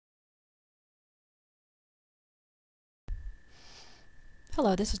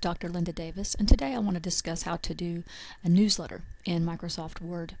Hello, this is Dr. Linda Davis, and today I want to discuss how to do a newsletter in Microsoft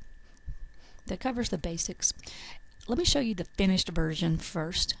Word that covers the basics. Let me show you the finished version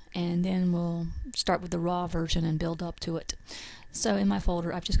first, and then we'll start with the raw version and build up to it. So in my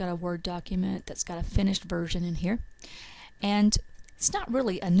folder, I've just got a Word document that's got a finished version in here, and it's not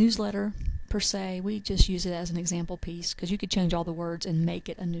really a newsletter per se. We just use it as an example piece because you could change all the words and make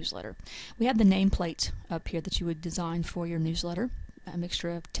it a newsletter. We have the nameplate up here that you would design for your newsletter, a mixture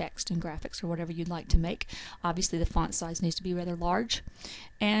of text and graphics or whatever you'd like to make. Obviously the font size needs to be rather large,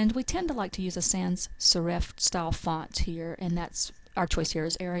 and we tend to like to use a sans serif style font here, and that's our choice here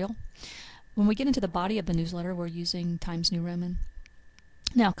is Arial. When we get into the body of the newsletter, we're using Times New Roman.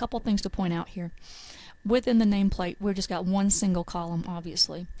 Now, a couple things to point out here. Within the nameplate, we've just got one single column,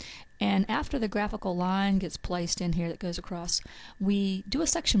 obviously. And after the graphical line gets placed in here that goes across, we do a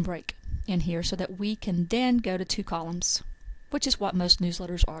section break in here so that we can then go to two columns, which is what most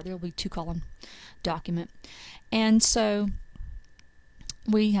newsletters are. There will be two-column document. And so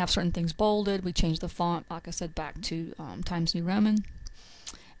we have certain things bolded. We change the font, like I said, back to Times New Roman.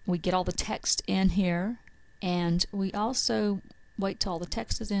 We get all the text in here, and we also wait till all the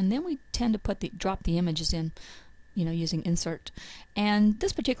text is in. Then we tend to drop the images in, using insert. And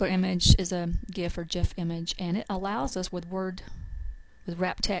this particular image is a GIF or GIF image, and it allows us with Word, with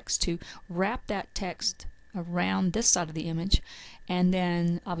wrap text, to wrap that text around this side of the image, and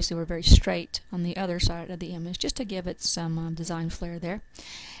then obviously we're very straight on the other side of the image just to give it some design flair there.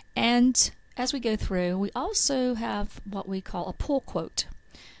 And as we go through, we also have what we call a pull quote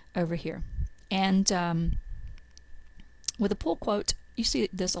over here. And with a pull quote, you see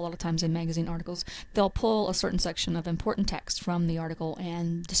this a lot of times in magazine articles. They'll pull a certain section of important text from the article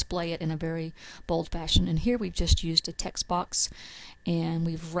and display it in a very bold fashion. And here we've just used a text box, and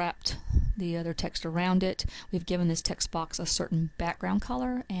we've wrapped the other text around it. We've given this text box a certain background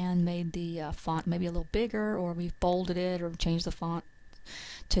color and made the font maybe a little bigger, or we've bolded it or changed the font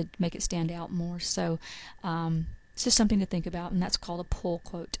to make it stand out more. So it's just something to think about, and that's called a pull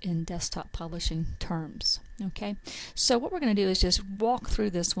quote in desktop publishing terms. Okay, so what we're going to do is just walk through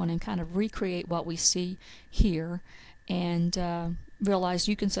this one and kind of recreate what we see here, and realize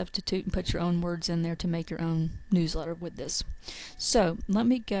you can substitute and put your own words in there to make your own newsletter with this. So let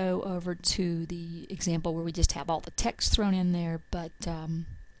me go over to the example where we just have all the text thrown in there, but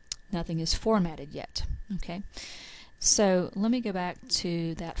nothing is formatted yet. Okay, so let me go back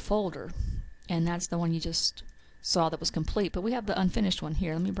to that folder, and that's the one you just saw that was complete, but we have the unfinished one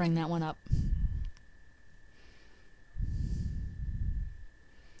here. Let me bring that one up.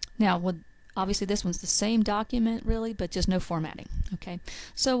 Now, obviously this one's the same document really, but just no formatting. Okay,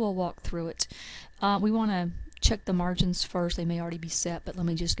 so we'll walk through it. We want to check the margins first. They may already be set, but let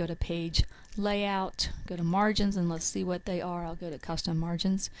me just go to page layout, go to margins, and let's see what they are. I'll go to custom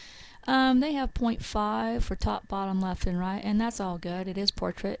margins. They have 0.5 for top, bottom, left, and right, and that's all good. It is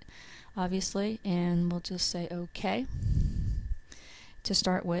portrait, obviously, and we'll just say OK to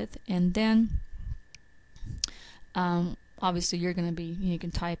start with. And then obviously you're going to be, you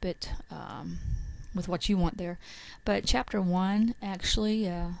can type it with what you want there. But chapter 1,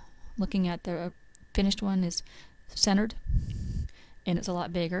 actually, looking at the finished one, is centered, and it's a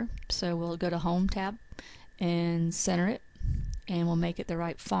lot bigger. So we'll go to Home tab and center it, and we'll make it the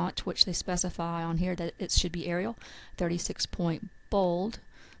right font, which they specify on here that it should be Arial, 36 point bold.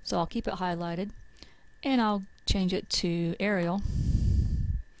 So I'll keep it highlighted, and I'll change it to Arial,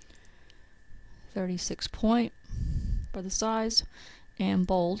 36 point for the size, and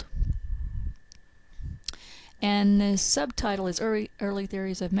bold. And the subtitle is Early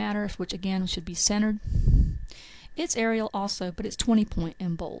Theories of Matter, which again should be centered. It's Arial also, but it's 20 point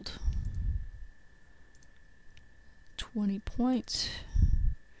and bold. 20 point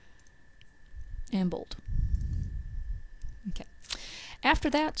and bold. Okay. After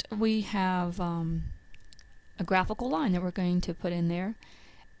that, we have a graphical line that we're going to put in there,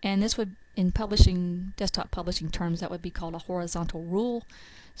 and this would, in publishing, desktop publishing terms, that would be called a horizontal rule.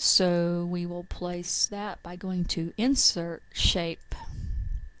 So we will place that by going to Insert, Shape,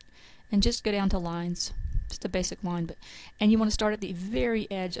 and just go down to lines, just a basic line. And you want to start at the very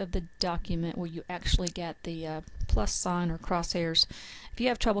edge of the document where you actually get the plus sign or crosshairs. If you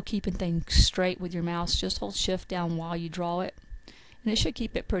have trouble keeping things straight with your mouse, just hold Shift down while you draw it, and it should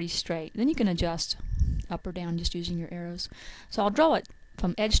keep it pretty straight. Then you can adjust up or down just using your arrows. So I'll draw it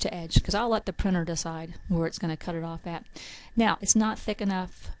from edge to edge because I'll let the printer decide where it's going to cut it off at. Now, it's not thick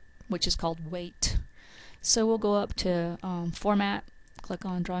enough, which is called weight. So we'll go up to Format, click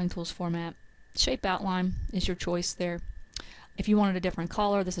on Drawing Tools Format. Shape Outline is your choice there. If you wanted a different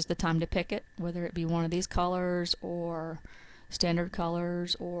color, this is the time to pick it, whether it be one of these colors or standard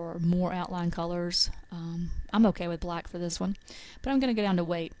colors or more outline colors. I'm okay with black for this one, but I'm going to go down to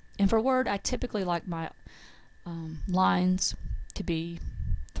weight. And for Word, I typically like my lines to be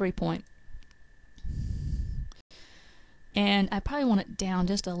 3-point. And I probably want it down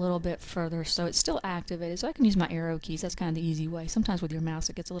just a little bit further so it's still activated, so I can use my arrow keys. That's kind of the easy way. Sometimes with your mouse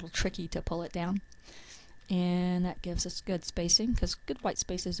it gets a little tricky to pull it down. And that gives us good spacing, because good white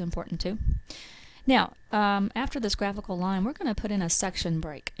space is important too. Now, after this graphical line, we're going to put in a section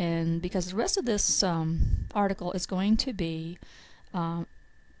break, and because the rest of this article is going to be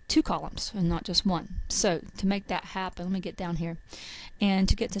 2 columns and not just one. So to make that happen, let me get down here. And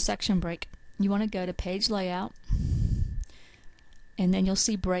to get to section break, you want to go to Page Layout, and then you'll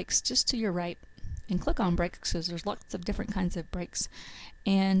see breaks just to your right, and click on breaks because there's lots of different kinds of breaks.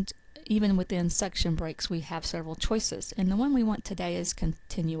 And even within section breaks, we have several choices, and the one we want today is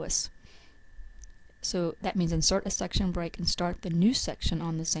continuous. So that means insert a section break and start the new section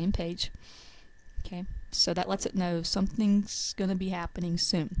on the same page. Okay, so that lets it know something's going to be happening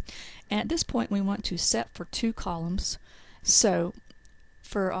soon. And at this point, we want to set for 2 columns. So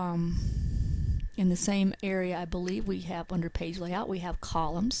for in the same area, I believe we have under page layout, we have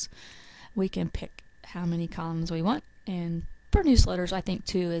columns. We can pick how many columns we want, and for newsletters, I think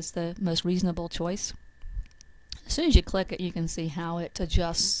 2 is the most reasonable choice. As soon as you click it, you can see how it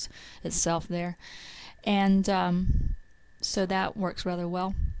adjusts itself there. And so that works rather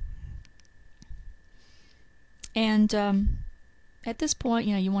well. And at this point,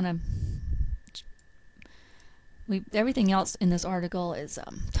 you know, you want to... everything else in this article is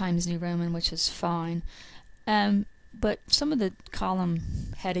Times New Roman, which is fine. But some of the column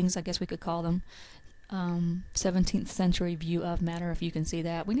headings, I guess we could call them, 17th century view of matter, if you can see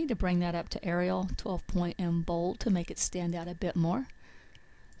that. We need to bring that up to Arial 12-point and bold to make it stand out a bit more.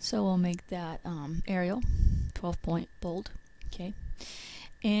 So we'll make that Arial 12-point bold. Okay.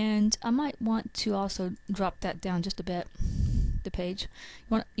 And I might want to also drop that down just a bit, the page.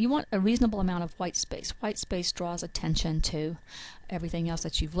 You want a reasonable amount of white space. White space draws attention to everything else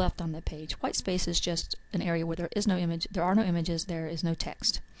that you've left on the page. White space is just an area where there is no image, there are no images, there is no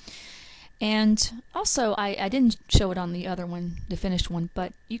text. And also, I didn't show it on the other one, the finished one,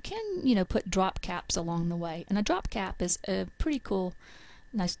 but you can, you know, put drop caps along the way. And a drop cap is a pretty cool,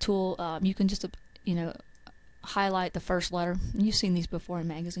 nice tool. You can just, you know, highlight the first letter. You've seen these before in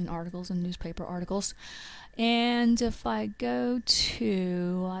magazine articles and newspaper articles. And if I go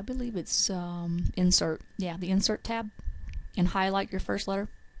to, I believe it's Insert, yeah, the Insert tab, and highlight your first letter.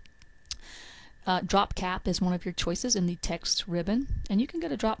 Drop cap is one of your choices in the text ribbon, and you can go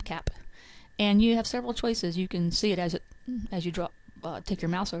to drop cap. And you have several choices. You can see it as you drop, take your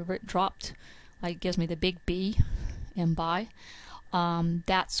mouse over it, dropped, like it gives me the big B in by.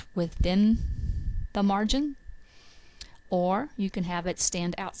 That's within the margin, or you can have it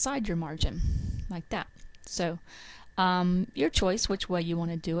stand outside your margin, like that. So your choice which way you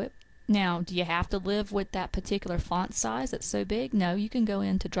want to do it. Now, do you have to live with that particular font size that's so big? No, you can go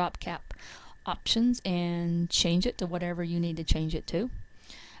into drop cap options and change it to whatever you need to change it to.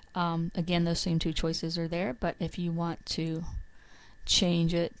 Again, those same 2 choices are there, but if you want to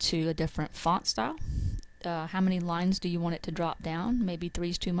change it to a different font style, how many lines do you want it to drop down? Maybe 3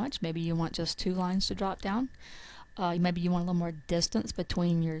 is too much. Maybe you want just 2 lines to drop down. Maybe you want a little more distance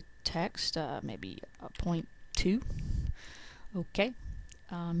between your text, maybe a 0.2. Okay.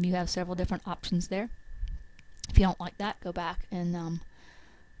 You have several different options there. If you don't like that, go back and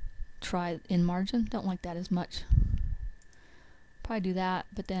try in margin. Don't like that as much. Probably do that,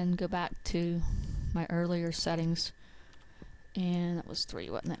 but then go back to my earlier settings, and that was 3,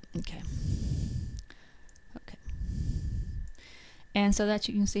 wasn't it? Okay. Okay. And so that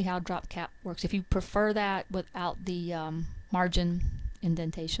you can see how drop cap works. If you prefer that without the margin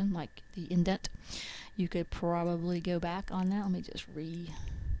indentation, like the indent, you could probably go back on that. Let me just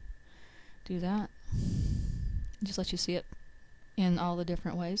do that. Just let you see it in all the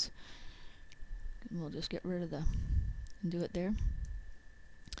different ways. We'll just get rid of and do it there.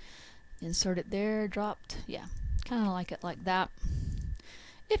 Insert it there, dropped. Yeah, kind of like it like that.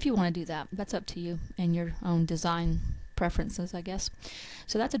 If you want to do that, that's up to you and your own design preferences, I guess.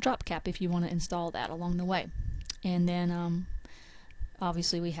 So that's a drop cap if you want to install that along the way. And then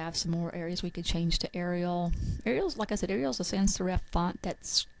obviously we have some more areas we could change to Arial. Arial's, like I said, Arial's a sans serif font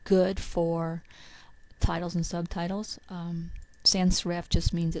that's good for titles and subtitles. Sans serif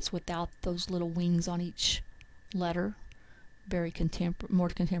just means it's without those little wings on each letter. Very more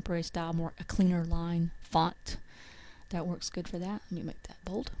contemporary style, more a cleaner line font. That works good for that. Let me make that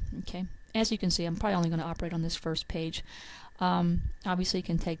bold. Okay. As you can see, I'm probably only going to operate on this first page. Obviously, you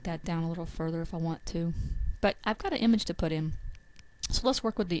can take that down a little further if I want to. but I've got an image to put in. So let's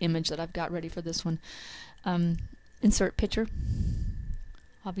work with the image that I've got ready for this one. Insert picture.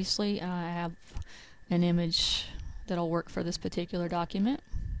 Obviously, I have an image that'll work for this particular document.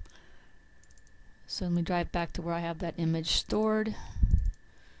 So let me drive back to where I have that image stored.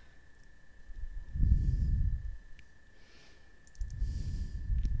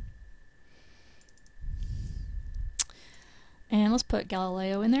 And let's put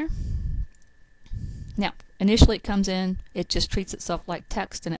Galileo in there. Now, initially it comes in, it just treats itself like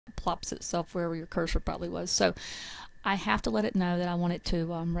text and it plops itself wherever your cursor probably was. So I have to let it know that I want it to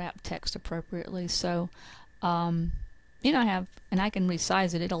wrap text appropriately. So, you know, I can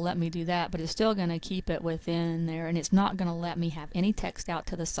resize it, it'll let me do that, but it's still going to keep it within there, and it's not going to let me have any text out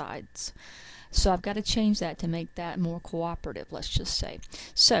to the sides. So I've got to change that to make that more cooperative, let's just say.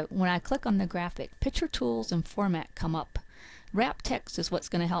 So when I click on the graphic, Picture Tools and Format come up. Wrap text is what's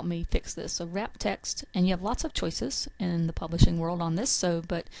going to help me fix this. So wrap text, and you have lots of choices in the publishing world on this. So,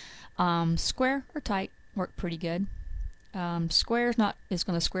 but square or tight work pretty good. Square is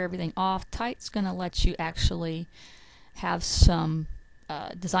going to square everything off. Tight's going to let you actually have some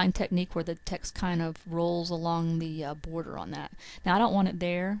design technique where the text kind of rolls along the border on that. Now I don't want it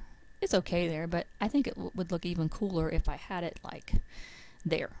there. It's okay there, but I think it would look even cooler if I had it like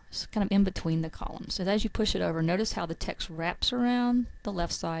there. It's kind of in between the columns. So as you push it over, notice how the text wraps around the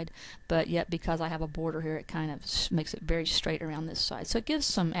left side, but yet because I have a border here, it kind of makes it very straight around this side. So it gives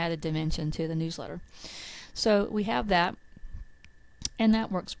some added dimension to the newsletter. So we have that, and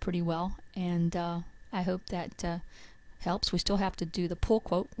that works pretty well, and I hope that helps. We still have to do the pull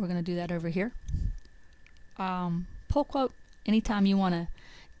quote. We're going to do that over here. Pull quote, anytime you want to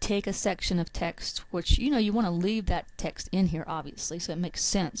take a section of text, which you know you want to leave that text in here obviously so it makes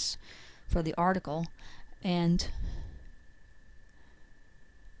sense for the article, and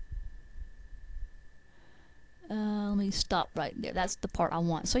let me stop right there. That's the part I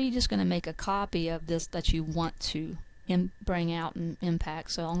want. So you're just going to make a copy of this that you want to bring out and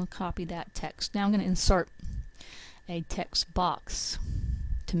impact. So I'm going to copy that text. Now I'm going to insert a text box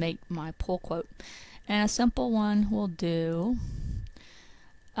to make my pull quote, and a simple one will do.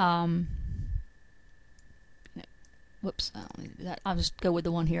 Whoops, I don't need to do that. I'll just go with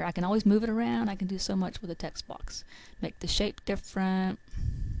the one here. I can always move it around. I can do so much with a text box. Make the shape different.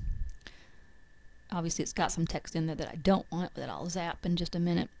 Obviously it's got some text in there that I don't want, that I'll zap in just a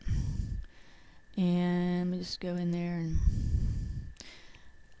minute. And let me just go in there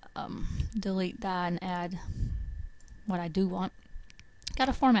and delete that and add what I do want.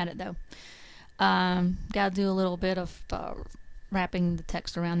 Gotta format it though. Gotta do a little bit of wrapping the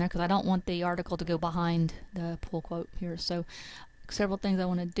text around there because I don't want the article to go behind the pull quote here. So several things I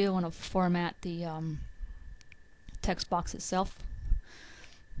want to do. I want to format the text box itself.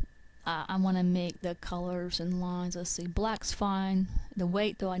 I want to make the colors and lines. Let's see, black's fine. The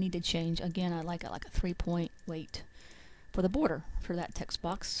weight though I need to change. Again, I like it like a 3-point weight for the border for that text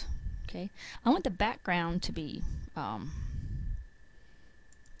box. Okay, I want the background to be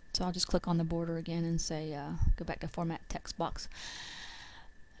so I'll just click on the border again and say go back to format text box.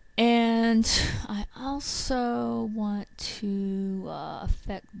 And I also want to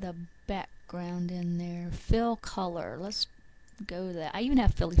affect the background in there. Fill color. Let's go to that. I even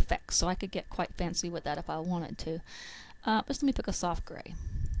have fill effects, so I could get quite fancy with that if I wanted to. Just let me pick a soft gray.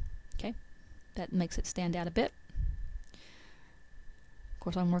 Okay, that makes it stand out a bit. Of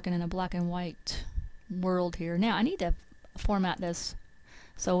course, I'm working in a black and white world here. Now I need to format this.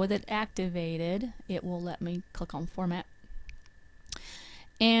 So with it activated, it will let me click on format.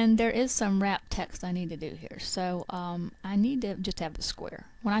 And there is some wrap text I need to do here. So I need to just have the square.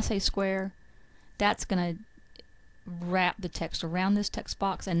 When I say square, that's going to wrap the text around this text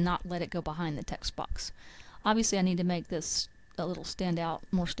box and not let it go behind the text box. Obviously I need to make this a little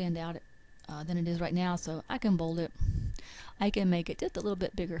more stand out than it is right now, so I can bold it. I can make it just a little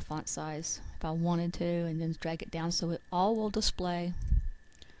bit bigger font size if I wanted to, and then drag it down so it all will display.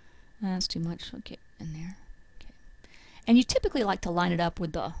 That's too much. Okay, in there. Okay. And you typically like to line it up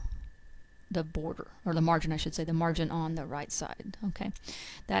with the border, or the margin I should say, the margin on the right side. Okay,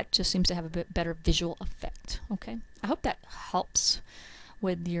 that just seems to have a bit better visual effect. Okay, I hope that helps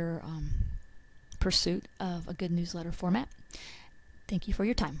with your pursuit of a good newsletter format. Thank you for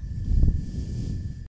your time.